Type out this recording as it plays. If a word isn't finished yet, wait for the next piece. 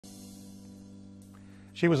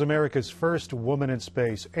She was America's first woman in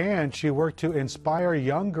space, and she worked to inspire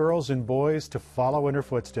young girls and boys to follow in her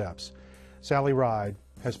footsteps. Sally Ride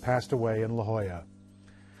has passed away in La Jolla.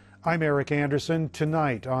 I'm Eric Anderson.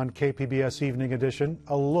 Tonight on KPBS Evening Edition,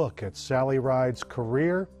 a look at Sally Ride's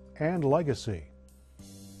career and legacy.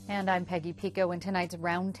 And I'm Peggy Pico. In tonight's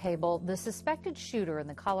roundtable, the suspected shooter in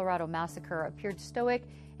the Colorado massacre appeared stoic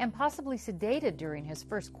and possibly sedated during his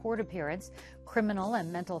first court appearance. Criminal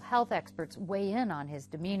and mental health experts weigh in on his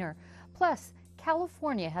demeanor. Plus,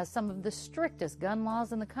 California has some of the strictest gun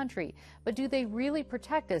laws in the country, but do they really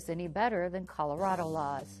protect us any better than Colorado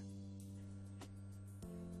laws?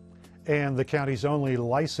 And the county's only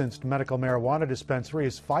licensed medical marijuana dispensary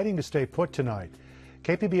is fighting to stay put tonight.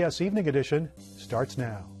 KPBS Evening Edition starts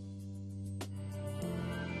now.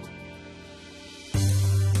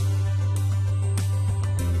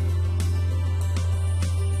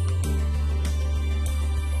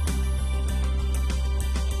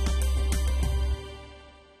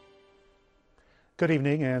 Good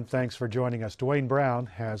evening and thanks for joining us. Dwayne Brown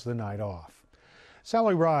has the night off.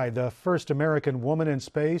 Sally Ride, the first American woman in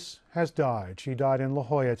space, has died. She died in La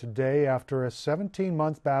Jolla today after a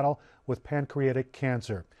 17-month battle with pancreatic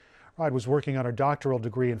cancer. Ride was working on her doctoral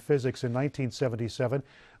degree in physics in 1977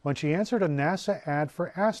 when she answered a NASA ad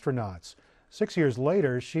for astronauts. 6 years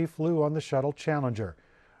later, she flew on the shuttle Challenger.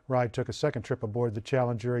 Ride took a second trip aboard the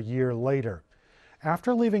Challenger a year later.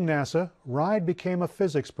 After leaving NASA, Ride became a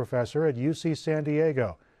physics professor at UC San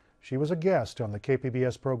Diego. She was a guest on the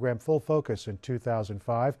KPBS program Full Focus in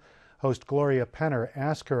 2005. Host Gloria Penner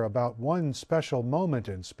asked her about one special moment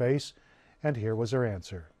in space, and here was her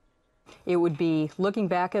answer. It would be looking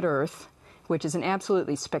back at Earth, which is an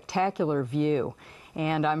absolutely spectacular view.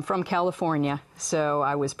 And I'm from California, so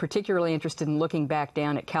I was particularly interested in looking back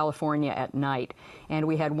down at California at night. And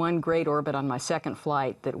we had one great orbit on my second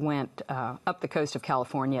flight that went up the coast of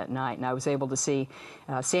California at night. And I was able to see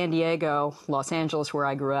San Diego, Los Angeles, where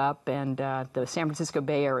I grew up, and the San Francisco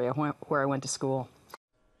Bay Area, where I went to school.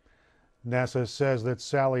 NASA says that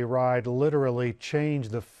Sally Ride literally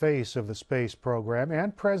changed the face of the space program,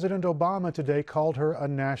 and President Obama today called her a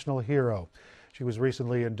national hero. She was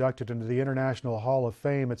recently inducted into the International Hall of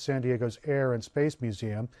Fame at San Diego's Air and Space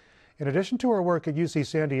Museum. In addition to her work at UC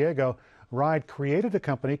San Diego, Ride created a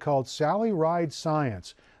company called Sally Ride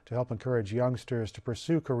Science to help encourage youngsters to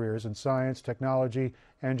pursue careers in science, technology,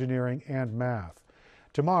 engineering, and math.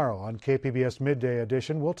 Tomorrow on KPBS Midday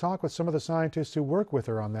Edition, we'll talk with some of the scientists who work with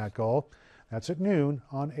her on that goal. That's at noon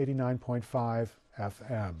on 89.5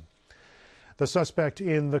 FM. The suspect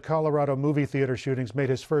in the Colorado movie theater shootings made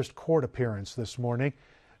his first court appearance this morning.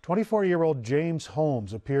 24-year-old James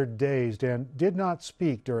Holmes appeared dazed and did not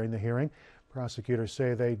speak during the hearing. Prosecutors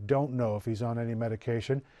say they don't know if he's on any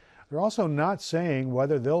medication. They're also not saying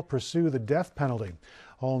whether they'll pursue the death penalty.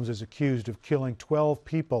 Holmes is accused of killing 12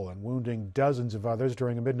 people and wounding dozens of others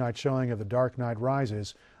during a midnight showing of The Dark Knight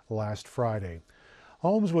Rises last Friday.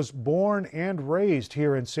 Holmes was born and raised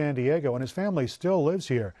here in San Diego, and his family still lives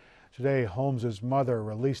here. Today, Holmes' mother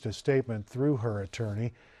released a statement through her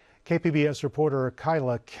attorney. KPBS reporter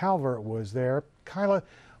Kyla Calvert was there. Kyla,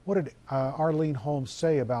 what did Arlene Holmes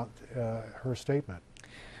say about her statement?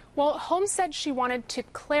 Well, Holmes said she wanted to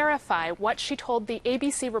clarify what she told the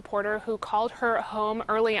ABC reporter who called her home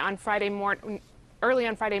early on Friday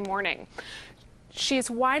morning.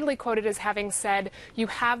 She's widely quoted as having said, "You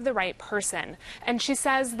have the right person." And she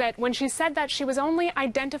says that when she said that, she was only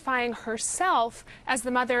identifying herself as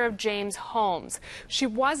the mother of James Holmes. She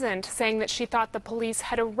wasn't saying that she thought the police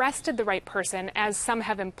had arrested the right person, as some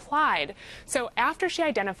have implied. So after she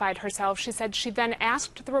identified herself, she said she then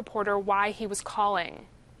asked the reporter why he was calling.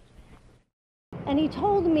 And he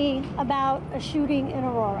told me about a shooting in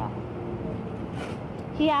Aurora.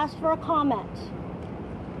 He asked for a comment.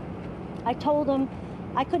 I told him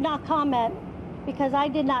I could not comment because I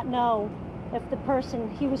did not know if the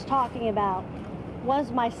person he was talking about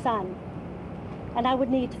was my son, and I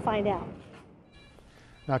would need to find out.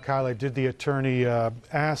 Now, Kyla, did the attorney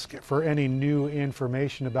ask for any new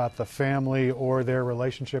information about the family or their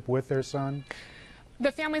relationship with their son?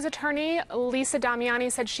 The family's attorney, Lisa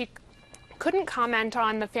Damiani, said she couldn't comment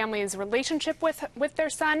on the family's relationship with their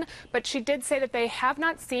son, but she did say that they have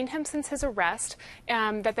not seen him since his arrest,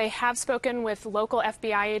 that they have spoken with local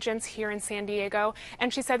FBI agents here in San Diego,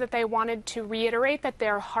 and she said that they wanted to reiterate that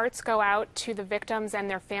their hearts go out to the victims and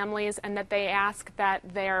their families, and that they ask that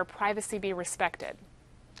their privacy be respected.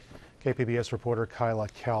 KPBS reporter Kyla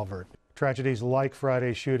Calvert. Tragedies like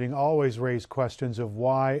Friday's shooting always raise questions of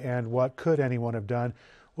why and what could anyone have done.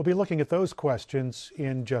 We'll be looking at those questions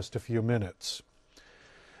in just a few minutes.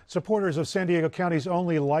 Supporters of San Diego County's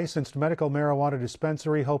only licensed medical marijuana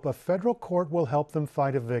dispensary hope a federal court will help them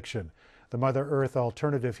fight eviction. The Mother Earth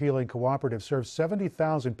Alternative Healing Cooperative serves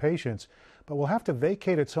 70,000 patients, but will have to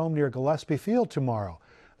vacate its home near Gillespie Field tomorrow.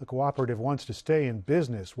 The cooperative wants to stay in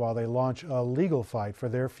business while they launch a legal fight for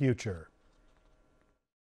their future.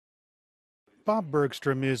 Bob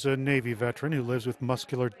Bergstrom is a Navy veteran who lives with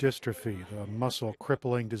muscular dystrophy. The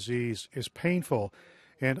muscle-crippling disease is painful,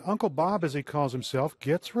 and Uncle Bob, as he calls himself,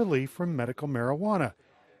 gets relief from medical marijuana.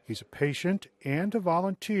 He's a patient and a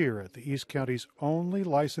volunteer at the East County's only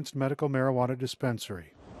licensed medical marijuana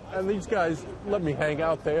dispensary. And these guys let me hang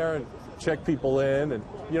out there and check people in and,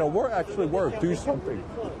 do something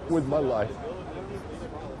with my life.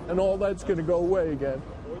 And all that's going to go away again.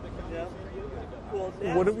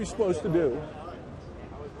 What are we supposed to do?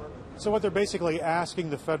 So what they're basically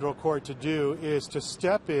asking the federal court to do is to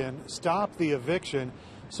step in, stop the eviction,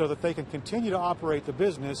 so that they can continue to operate the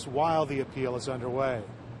business while the appeal is underway.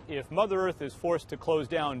 If Mother Earth is forced to close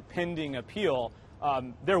down pending appeal,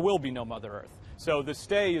 there will be no Mother Earth. So the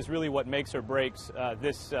stay is really what makes or breaks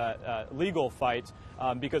this legal fight,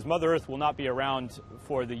 because Mother Earth will not be around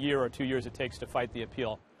for the year or 2 years it takes to fight the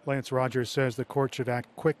appeal. Lance Rogers says the court should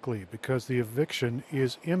act quickly because the eviction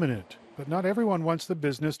is imminent. But not everyone wants the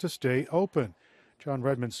business to stay open. John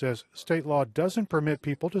Redmond says state law doesn't permit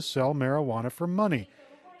people to sell marijuana for money.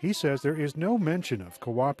 He says there is no mention of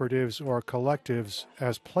cooperatives or collectives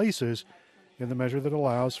as places in the measure that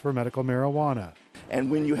allows for medical marijuana. And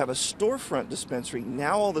when you have a storefront dispensary,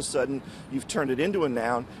 now all of a sudden you've turned it into a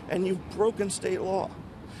noun and you've broken state law.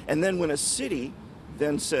 And then when a city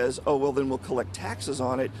then says, oh, well, then we'll collect taxes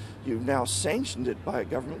on it, you've now sanctioned it by a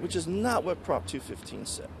government, which is not what Prop 215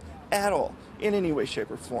 said at all, in any way, shape,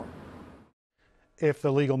 or form. If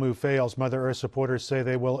the legal move fails, Mother Earth supporters say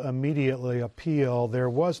they will immediately appeal. There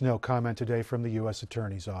was no comment today from the U.S.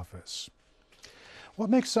 Attorney's Office. What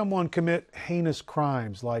makes someone commit heinous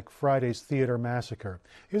crimes like Friday's theater massacre?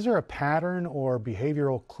 Is there a pattern or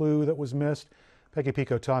behavioral clue that was missed? Peggy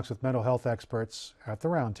Pico talks with mental health experts at the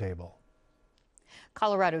roundtable.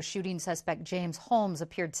 Colorado shooting suspect James Holmes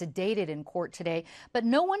appeared sedated in court today, but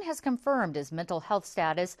no one has confirmed his mental health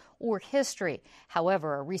status or history.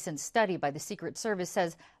 However, a recent study by the Secret Service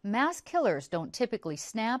says mass killers don't typically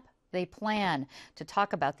snap, they plan. To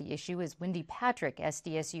talk about the issue is Wendy Patrick,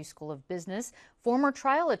 SDSU School of Business, former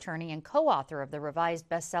trial attorney and co-author of the revised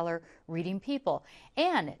bestseller Reading People,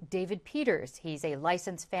 and David Peters. He's a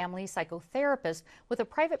licensed family psychotherapist with a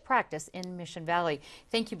private practice in Mission Valley.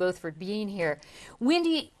 Thank you both for being here.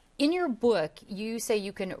 Wendy, in your book, you say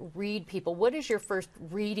you can read people. What is your first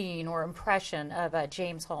reading or impression of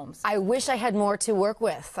James Holmes? I wish I had more to work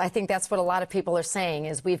with. I think that's what a lot of people are saying,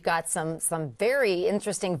 is we've got some very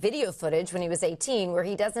interesting video footage when he was 18 where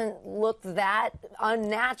he doesn't look that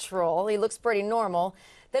unnatural. He looks pretty normal.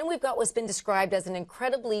 Then we've got what's been described as an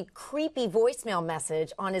incredibly creepy voicemail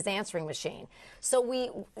message on his answering machine.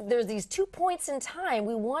 So there's these 2 points in time.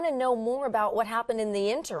 We want to know more about what happened in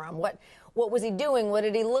the interim. What was he doing? What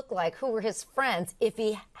did he look like? Who were his friends, if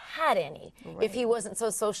he had any? Right. If he wasn't so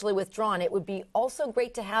socially withdrawn. It would be also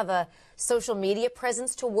great to have a social media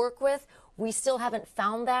presence to work with. We still haven't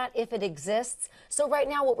found that, if it exists. So right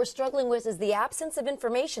now what we're struggling with is the absence of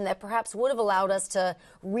information that perhaps would have allowed us to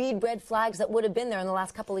read red flags that would have been there in the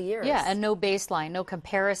last couple of years. Yeah, and no baseline, no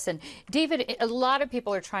comparison. David, a lot of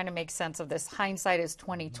people are trying to make sense of this. Hindsight is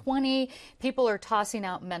 2020. People are tossing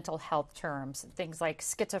out mental health terms, things like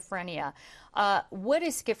schizophrenia. What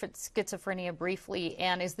is schizophrenia briefly,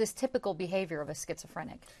 and is this typical behavior of a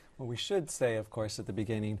schizophrenic? Well, we should say, of course, at the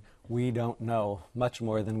beginning, we don't know much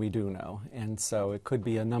more than we do know, and so it could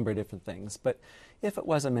be a number of different things. But if it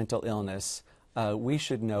was a mental illness, we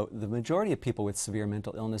should note the majority of people with severe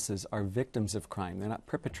mental illnesses are victims of crime. They're not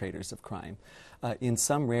perpetrators of crime. In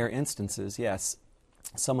some rare instances, yes,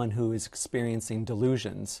 someone who is experiencing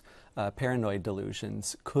delusions, paranoid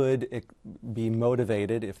delusions, could be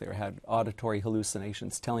motivated, if they had auditory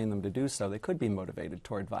hallucinations telling them to do so, they could be motivated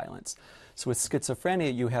toward violence. So with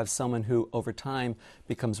schizophrenia, you have someone who over time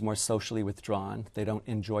becomes more socially withdrawn. They don't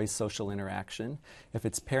enjoy social interaction. If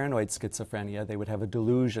it's paranoid schizophrenia, they would have a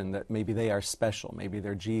delusion that maybe they are special, maybe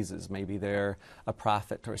they're Jesus, maybe they're a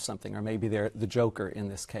prophet or something, or maybe they're the Joker in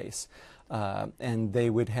this case. And they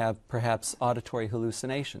would have perhaps auditory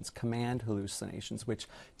hallucinations, command hallucinations, which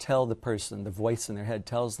tell the person, the voice in their head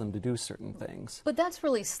tells them to do certain things. But that's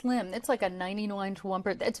really slim. It's like a 99 to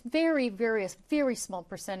 1%. It's very small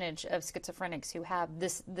percentage of schizophrenics who have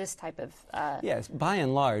this type of... Yes, by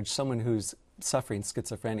and large, someone who's suffering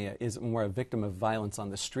schizophrenia is more a victim of violence on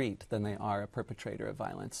the street than they are a perpetrator of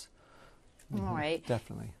violence. All right.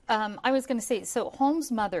 Definitely. I was going to say, so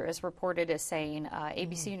Holmes' mother is reported as saying,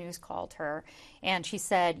 ABC News called her, and she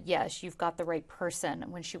said, yes, you've got the right person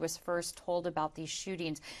when she was first told about these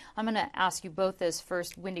shootings. I'm going to ask you both this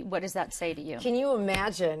first. Wendy, what does that say to you? Can you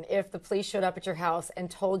imagine if the police showed up at your house and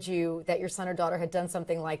told you that your son or daughter had done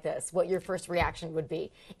something like this, what your first reaction would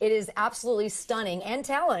be? It is absolutely stunning and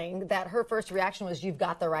telling that her first reaction was, you've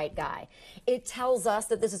got the right guy. It tells us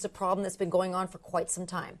that this is a problem that's been going on for quite some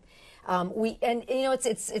time.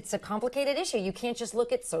 It's a complicated issue. You can't just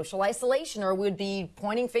look at social isolation, or we'd be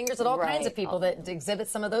pointing fingers at all kinds of people that exhibit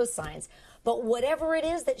some of those signs. But whatever it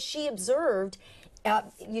is that she observed,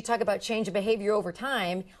 you talk about change of behavior over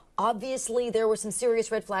time. Obviously, there were some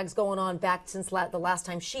serious red flags going on back since the last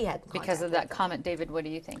time she had contact. Because of that comment, David, what do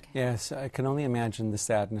you think? Yes, I can only imagine the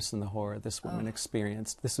sadness and the horror this woman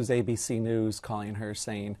experienced. This was ABC News calling her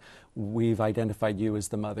saying, we've identified you as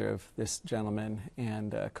the mother of this gentleman,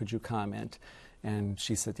 and could you comment? And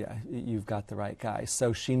she said, yeah, you've got the right guy.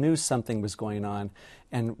 So she knew something was going on.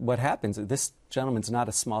 And what happens, this gentleman's not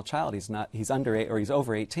a small child. He's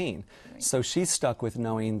over 18. Right. So she's stuck with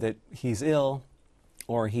knowing that he's ill,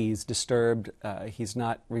 or he's disturbed, he's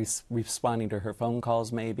not responding to her phone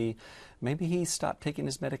calls maybe. Maybe he stopped taking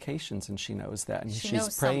his medications and she knows that, and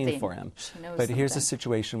she's praying for him. But here's a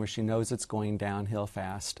situation where she knows it's going downhill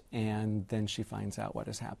fast, and then she finds out what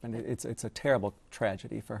has happened. It's a terrible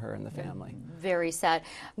tragedy for her and the family. Very sad.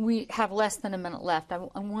 We have less than a minute left. I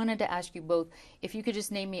wanted to ask you both if you could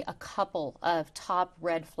just name me a couple of top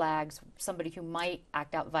red flags, somebody who might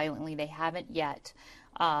act out violently, they haven't yet.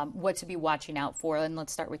 What to be watching out for, and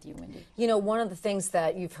let's start with you, Wendy. You know, one of the things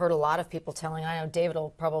that you've heard a lot of people telling, I know David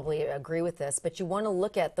will probably agree with this, but you want to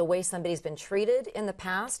look at the way somebody's been treated in the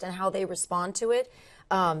past and how they respond to it.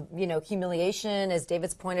 You know, humiliation, as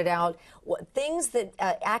David's pointed out, things that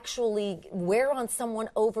actually wear on someone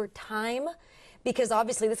over time. Because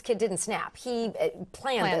obviously this kid didn't snap. He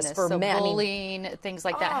planned this for many. Bullying, things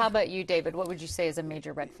like that. How about you, David? What would you say is a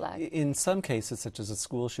major red flag? In some cases, such as the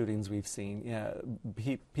school shootings we've seen,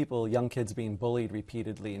 young kids being bullied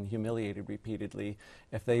repeatedly and humiliated repeatedly,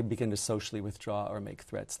 if they begin to socially withdraw or make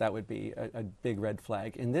threats, that would be a big red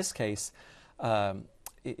flag. In this case,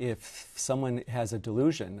 if someone has a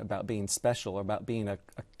delusion about being special or about being a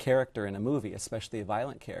character in a movie, especially a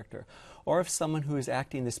violent character, or if someone who is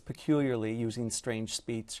acting this peculiarly, using strange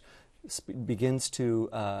speech, begins to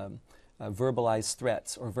verbalize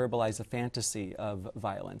threats or verbalize a fantasy of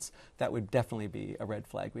violence, that would definitely be a red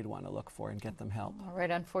flag we'd want to look for and get them help. All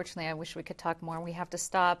right. Unfortunately, I wish we could talk more. We have to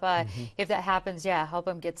stop. If that happens, help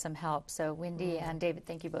them get some help. So Wendy and David,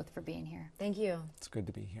 thank you both for being here. Thank you. It's good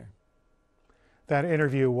to be here. That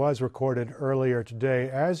interview was recorded earlier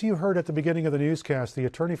today. As you heard at the beginning of the newscast, the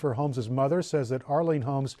attorney for Holmes' mother says that Arlene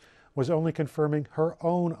Holmes was only confirming her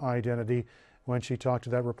own identity when she talked to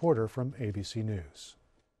that reporter from ABC News.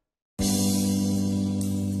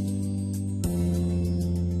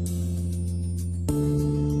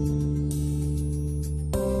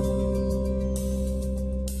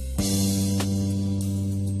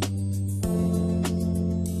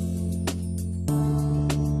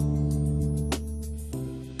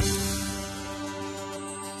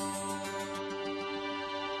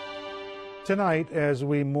 Tonight, as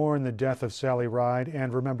we mourn the death of Sally Ride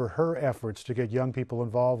and remember her efforts to get young people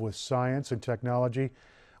involved with science and technology,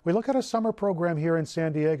 we look at a summer program here in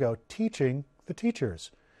San Diego, Teaching the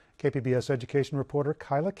Teachers. KPBS education reporter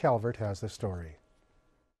Kyla Calvert has the story.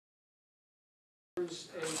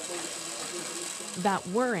 That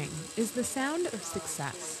whirring is the sound of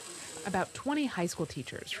success. About 20 high school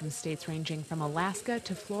teachers from states ranging from Alaska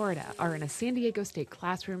to Florida are in a San Diego State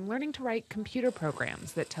classroom learning to write computer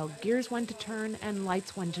programs that tell gears when to turn and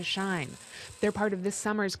lights when to shine. They're part of this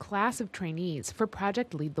summer's class of trainees for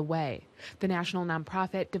Project Lead the Way. The national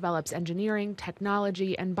nonprofit develops engineering,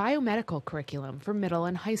 technology, and biomedical curriculum for middle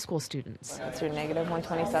and high school students. That's your negative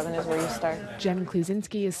 127 is where you start. Jen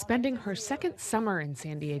Kluzinski is spending her second summer in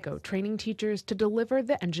San Diego training teachers to deliver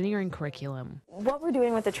the engineering curriculum. What we're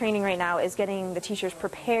doing with the training right now is getting the teachers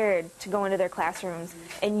prepared to go into their classrooms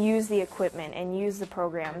and use the equipment and use the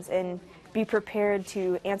programs and be prepared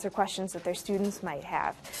to answer questions that their students might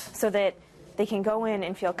have so that they can go in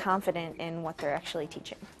and feel confident in what they're actually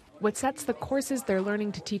teaching. What sets the courses they're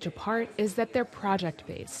learning to teach apart is that they're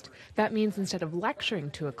project-based. That means instead of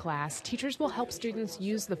lecturing to a class, teachers will help students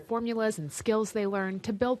use the formulas and skills they learn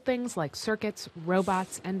to build things like circuits,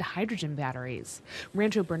 robots, and hydrogen batteries.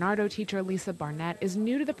 Rancho Bernardo teacher Lisa Barnett is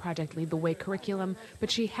new to the Project Lead the Way curriculum,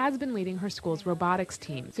 but she has been leading her school's robotics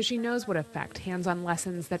team, so she knows what effect hands-on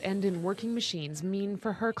lessons that end in working machines mean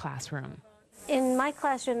for her classroom. In my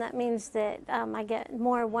classroom, that means that I get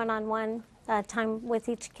more one-on-one time with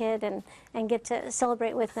each kid and get to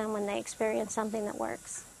celebrate with them when they experience something that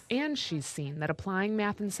works. And she's seen that applying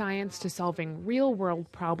math and science to solving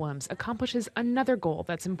real-world problems accomplishes another goal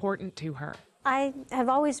that's important to her. I have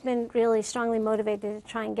always been really strongly motivated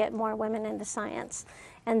to try and get more women into science.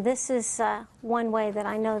 And this is one way that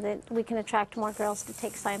I know that we can attract more girls to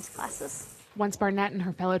take science classes. Once Barnett and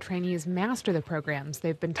her fellow trainees master the programs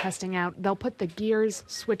they've been testing out, they'll put the gears,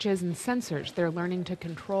 switches, and sensors they're learning to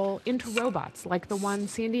control into robots like the one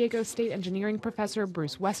San Diego State engineering professor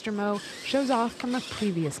Bruce Westermo shows off from a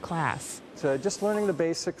previous class. So just learning the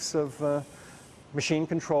basics of machine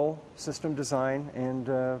control, system design,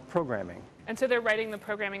 and programming. And so they're writing the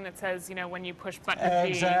programming that says, you know, when you push button B.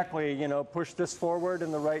 Exactly, you know, push this forward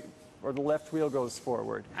and the right or the left wheel goes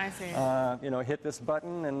forward. I see. You know, hit this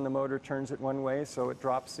button and the motor turns it one way so it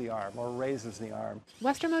drops the arm or raises the arm.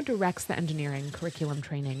 Westermo directs the engineering curriculum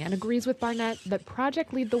training and agrees with Barnett that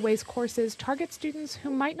Project Lead the Way's courses target students who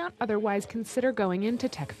might not otherwise consider going into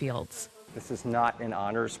tech fields. This is not an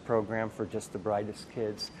honors program for just the brightest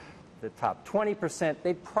kids. The top 20%,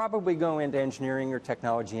 they'd probably go into engineering or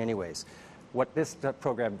technology anyways. What this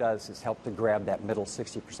program does is help to grab that middle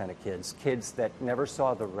 60% of kids that never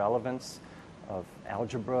saw the relevance of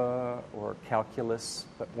algebra or calculus,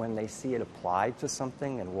 but when they see it applied to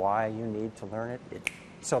something and why you need to learn it, it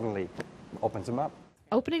suddenly opens them up.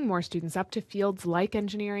 Opening more students up to fields like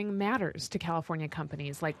engineering matters to California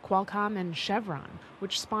companies like Qualcomm and Chevron,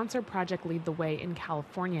 which sponsor Project Lead the Way in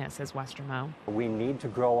California, says Westermo. We need to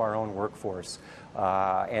grow our own workforce,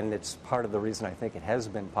 and it's part of the reason I think it has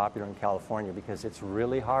been popular in California, because it's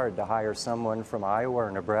really hard to hire someone from Iowa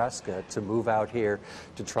or Nebraska to move out here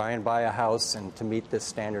to try and buy a house and to meet this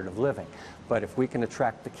standard of living. But if we can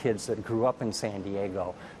attract the kids that grew up in San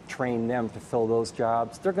Diego, train them to fill those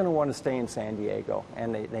jobs, they're going to want to stay in San Diego,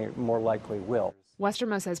 and they more likely will.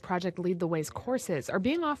 Westermo says Project Lead the Way's courses are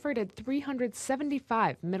being offered at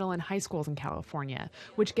 375 middle and high schools in California,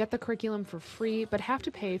 which get the curriculum for free but have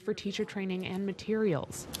to pay for teacher training and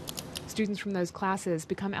materials. Students from those classes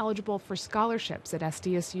become eligible for scholarships at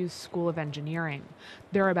SDSU's School of Engineering.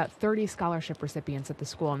 There are about 30 scholarship recipients at the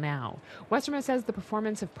school now. Westermo says the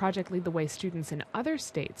performance of Project Lead the Way students in other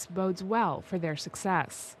states bodes well for their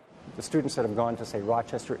success. The students that have gone to, say,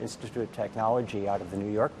 Rochester Institute of Technology out of the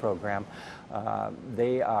New York program,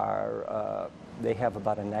 they have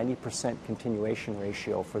about a 90% continuation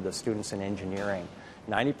ratio for the students in engineering.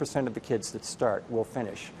 90% of the kids that start will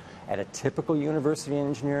finish. At a typical university in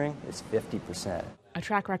engineering, it's 50%. A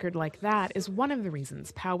track record like that is one of the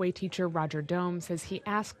reasons Poway teacher Roger Dome says he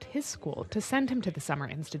asked his school to send him to the Summer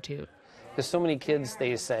Institute. There's so many kids,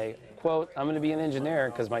 they say, quote, I'm going to be an engineer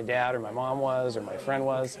because my dad or my mom was or my friend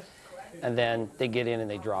was, and then they get in and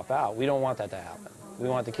they drop out. We don't want that to happen. We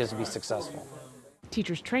want the kids to be successful.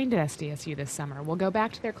 Teachers trained at SDSU this summer will go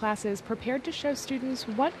back to their classes prepared to show students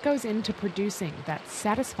what goes into producing that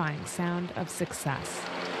satisfying sound of success.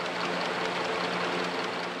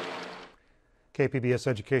 KPBS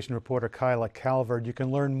education reporter Kyla Calvert. You can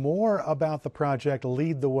learn more about the project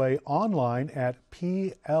Lead the Way online at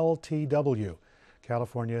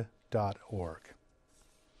pltwcalifornia.org.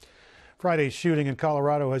 Friday's shooting in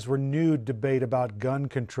Colorado has renewed debate about gun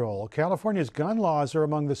control. California's gun laws are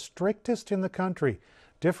among the strictest in the country,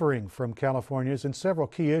 differing from California's in several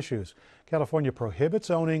key issues. California prohibits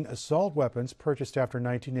owning assault weapons purchased after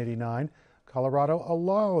 1989. Colorado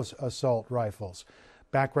allows assault rifles.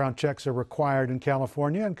 Background checks are required in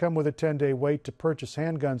California and come with a 10-day wait to purchase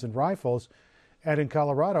handguns and rifles. And in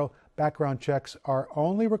Colorado, background checks are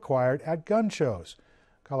only required at gun shows.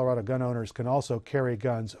 Colorado gun owners can also carry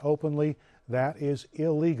guns openly. That is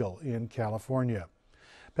illegal in California.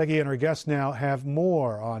 Peggy and her guests now have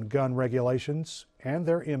more on gun regulations and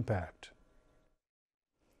their impact.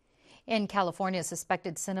 In California,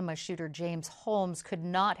 suspected cinema shooter James Holmes could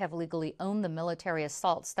not have legally owned the military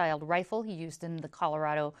assault-styled rifle he used in the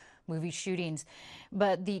Colorado movie shootings.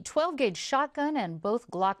 But the 12-gauge shotgun and both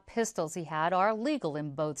Glock pistols he had are legal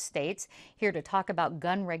in both states. Here to talk about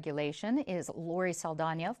gun regulation is Lori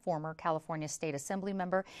Saldana, former California State Assembly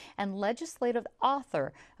member and legislative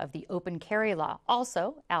author of the Open Carry Law.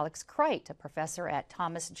 Also, Alex Kreit, a professor at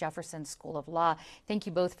Thomas Jefferson School of Law. Thank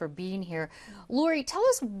you both for being here. Lori, tell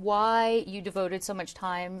us why you devoted so much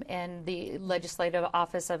time in the legislative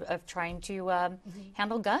office of trying to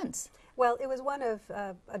handle guns. Well, it was one of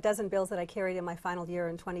a dozen bills that I carried in my final year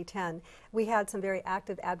in 2010. We had some very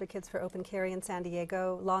active advocates for open carry in San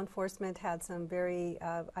Diego. Law enforcement had some very,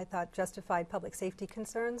 I thought, justified public safety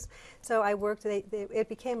concerns. So I worked, it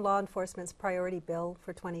became law enforcement's priority bill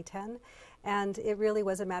for 2010. And it really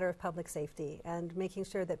was a matter of public safety and making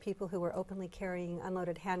sure that people who were openly carrying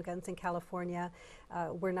unloaded handguns in California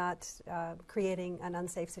were not creating an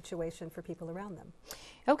unsafe situation for people around them.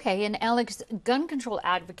 Okay, and Alex, gun control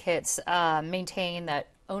advocates maintain that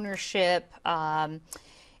ownership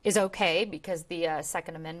is okay because the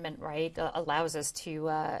Second Amendment right allows us to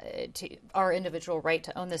our individual right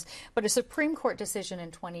to own this. But a Supreme Court decision in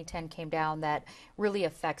 2010 came down that really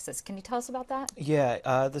affects us. Can you tell us about that? Yeah,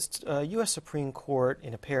 the U.S. Supreme Court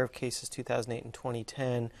in a pair of cases, 2008 and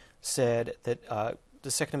 2010, said that the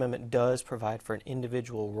Second Amendment does provide for an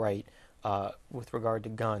individual right with regard to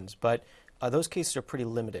guns, but those cases are pretty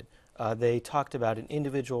limited. They talked about an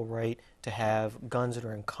individual right to have guns that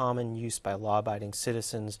are in common use by law-abiding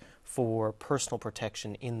citizens for personal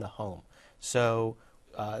protection in the home. So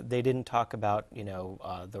they didn't talk about,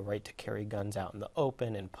 the right to carry guns out in the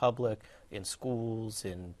open, in public, in schools,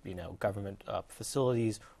 in, government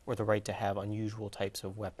facilities, or the right to have unusual types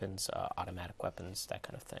of weapons, automatic weapons, that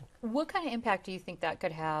kind of thing. What kind of impact do you think that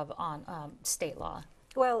could have on state law?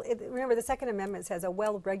 Well, remember, the Second Amendment says a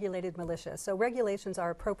well-regulated militia. So regulations are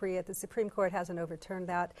appropriate. The Supreme Court hasn't overturned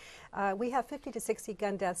that. We have 50 to 60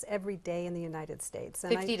 gun deaths every day in the United States.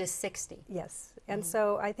 And 50 to 60? Yes. And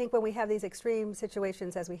so I think when we have these extreme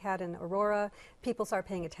situations as we had in Aurora, people start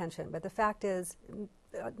paying attention. But the fact is,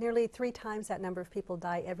 nearly 3 times that number of people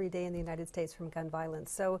die every day in the United States from gun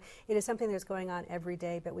violence. So it is something that's going on every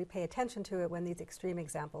day, but we pay attention to it when these extreme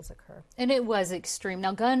examples occur. And it was extreme.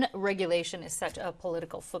 Now, gun regulation is such a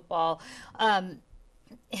political football. I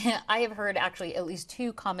have heard actually at least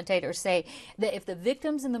 2 commentators say that if the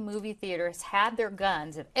victims in the movie theaters had their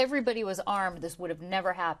guns, if everybody was armed, this would have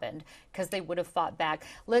never happened because they would have fought back.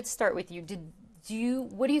 Let's start with you.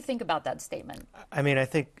 What do you think about that statement? I mean, I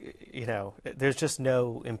think, there's just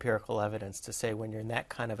no empirical evidence to say when you're in that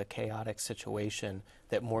kind of a chaotic situation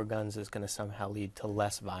that more guns is going to somehow lead to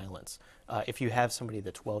less violence. If you have somebody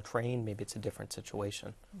that's well-trained, maybe it's a different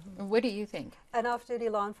situation. Mm-hmm. What do you think? An off-duty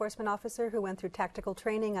law enforcement officer who went through tactical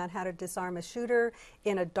training on how to disarm a shooter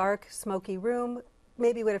in a dark, smoky room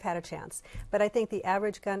maybe would have had a chance. But I think the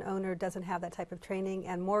average gun owner doesn't have that type of training,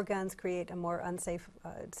 and more guns create a more unsafe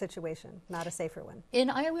situation, not a safer one. And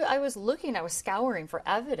I was scouring for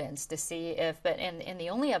evidence to see if, and the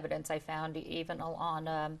only evidence I found, even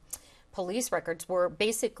on police records, were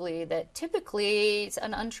basically that typically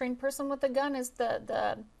an untrained person with a gun is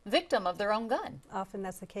the victim of their own gun. Often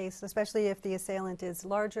that's the case, especially if the assailant is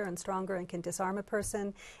larger and stronger and can disarm a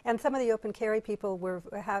person. And some of the open carry people were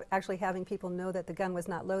actually having people know that the gun was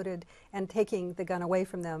not loaded and taking the gun away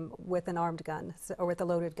from them with an armed gun or with a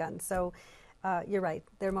loaded gun. So you're right.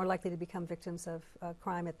 They're more likely to become victims of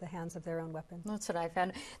crime at the hands of their own weapon. That's what I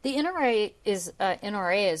found. The NRA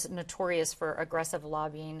is notorious for aggressive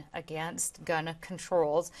lobbying against gun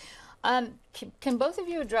controls. Can both of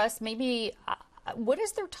you address maybe what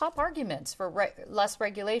is their top arguments for less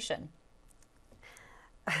regulation?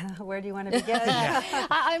 Where do you want to begin?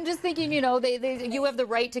 I'm just thinking, you have the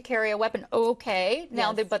right to carry a weapon, okay.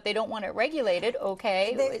 Now, yes. But they don't want it regulated,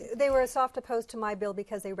 okay. They were soft opposed to my bill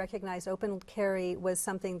because they recognized open carry was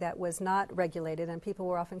something that was not regulated, and people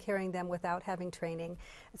were often carrying them without having training.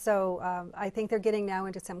 So I think they're getting now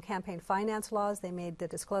into some campaign finance laws. They made the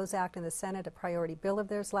Disclose Act in the Senate a priority bill of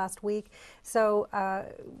theirs last week. So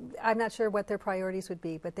I'm not sure what their priorities would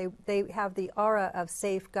be, but they have the aura of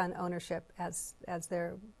safe gun ownership as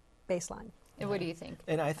their baseline. And what do you think?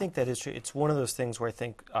 And I think that is true. It's one of those things where I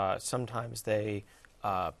think sometimes they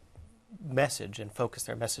message and focus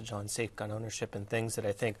their message on safe gun ownership and things that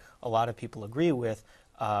I think a lot of people agree with,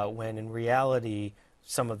 when in reality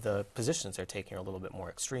some of the positions they're taking are a little bit more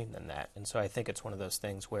extreme than that. And so I think it's one of those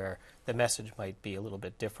things where the message might be a little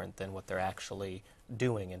bit different than what they're actually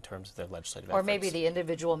doing in terms of their legislative efforts. Or maybe the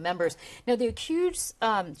individual members. Now, the accused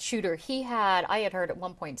shooter, I had heard at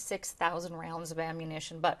one point 6,000 rounds of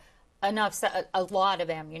ammunition, but a lot of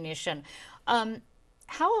ammunition.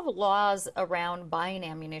 How have laws around buying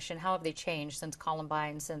ammunition, how have they changed since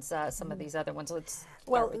Columbine, since some of these other ones? Let's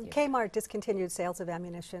start with you. Kmart discontinued sales of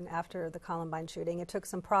ammunition after the Columbine shooting. It took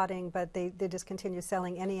some prodding, but they discontinued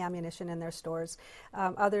selling any ammunition in their stores.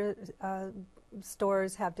 Other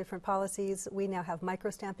stores have different policies. We now have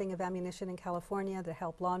microstamping of ammunition in California to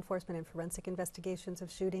help law enforcement in forensic investigations of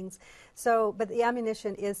shootings. So, but the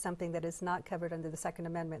ammunition is something that is not covered under the Second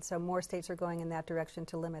Amendment. So more states are going in that direction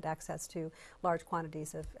to limit access to large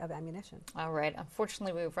quantities of ammunition. All right.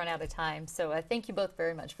 Unfortunately, we've run out of time. So thank you both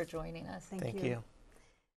very much for joining us. Thank you.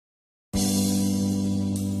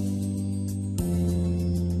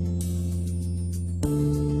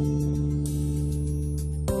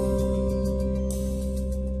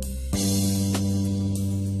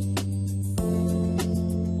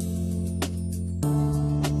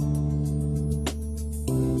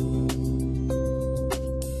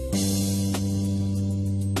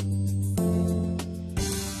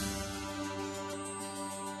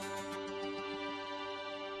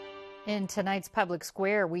 In tonight's Public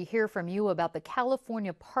Square, we hear from you about the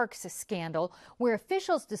California Parks scandal, where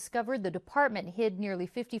officials discovered the department hid nearly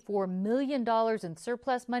 $54 million in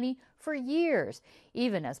surplus money for years,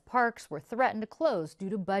 even as parks were threatened to close due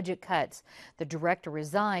to budget cuts. The director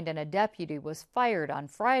resigned and a deputy was fired on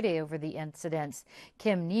Friday over the incidents.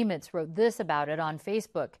 Kim Nemitz wrote this about it on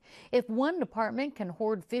Facebook. If one department can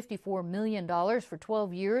hoard $54 million for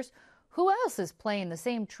 12 years, who else is playing the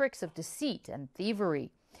same tricks of deceit and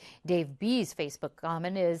thievery? Dave B's Facebook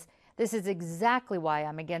comment is, "This is exactly why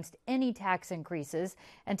I'm against any tax increases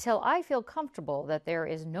until I feel comfortable that there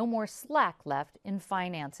is no more slack left in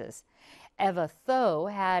finances." Eva Tho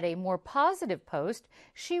had a more positive post.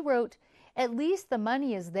 She wrote, "At least the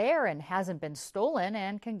money is there and hasn't been stolen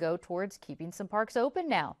and can go towards keeping some parks open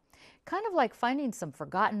now. Kind of like finding some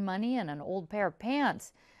forgotten money in an old pair of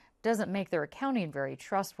pants. Doesn't make their accounting very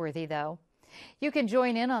trustworthy, though." You can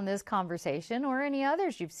join in on this conversation or any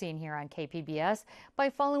others you've seen here on KPBS by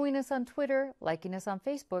following us on Twitter, liking us on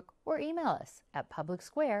Facebook, or email us at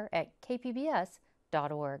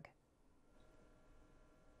publicsquare@kpbs.org.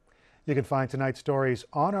 You can find tonight's stories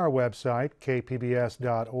on our website,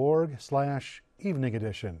 kpbs.org/evening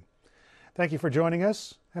edition. Thank you for joining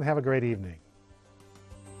us and have a great evening.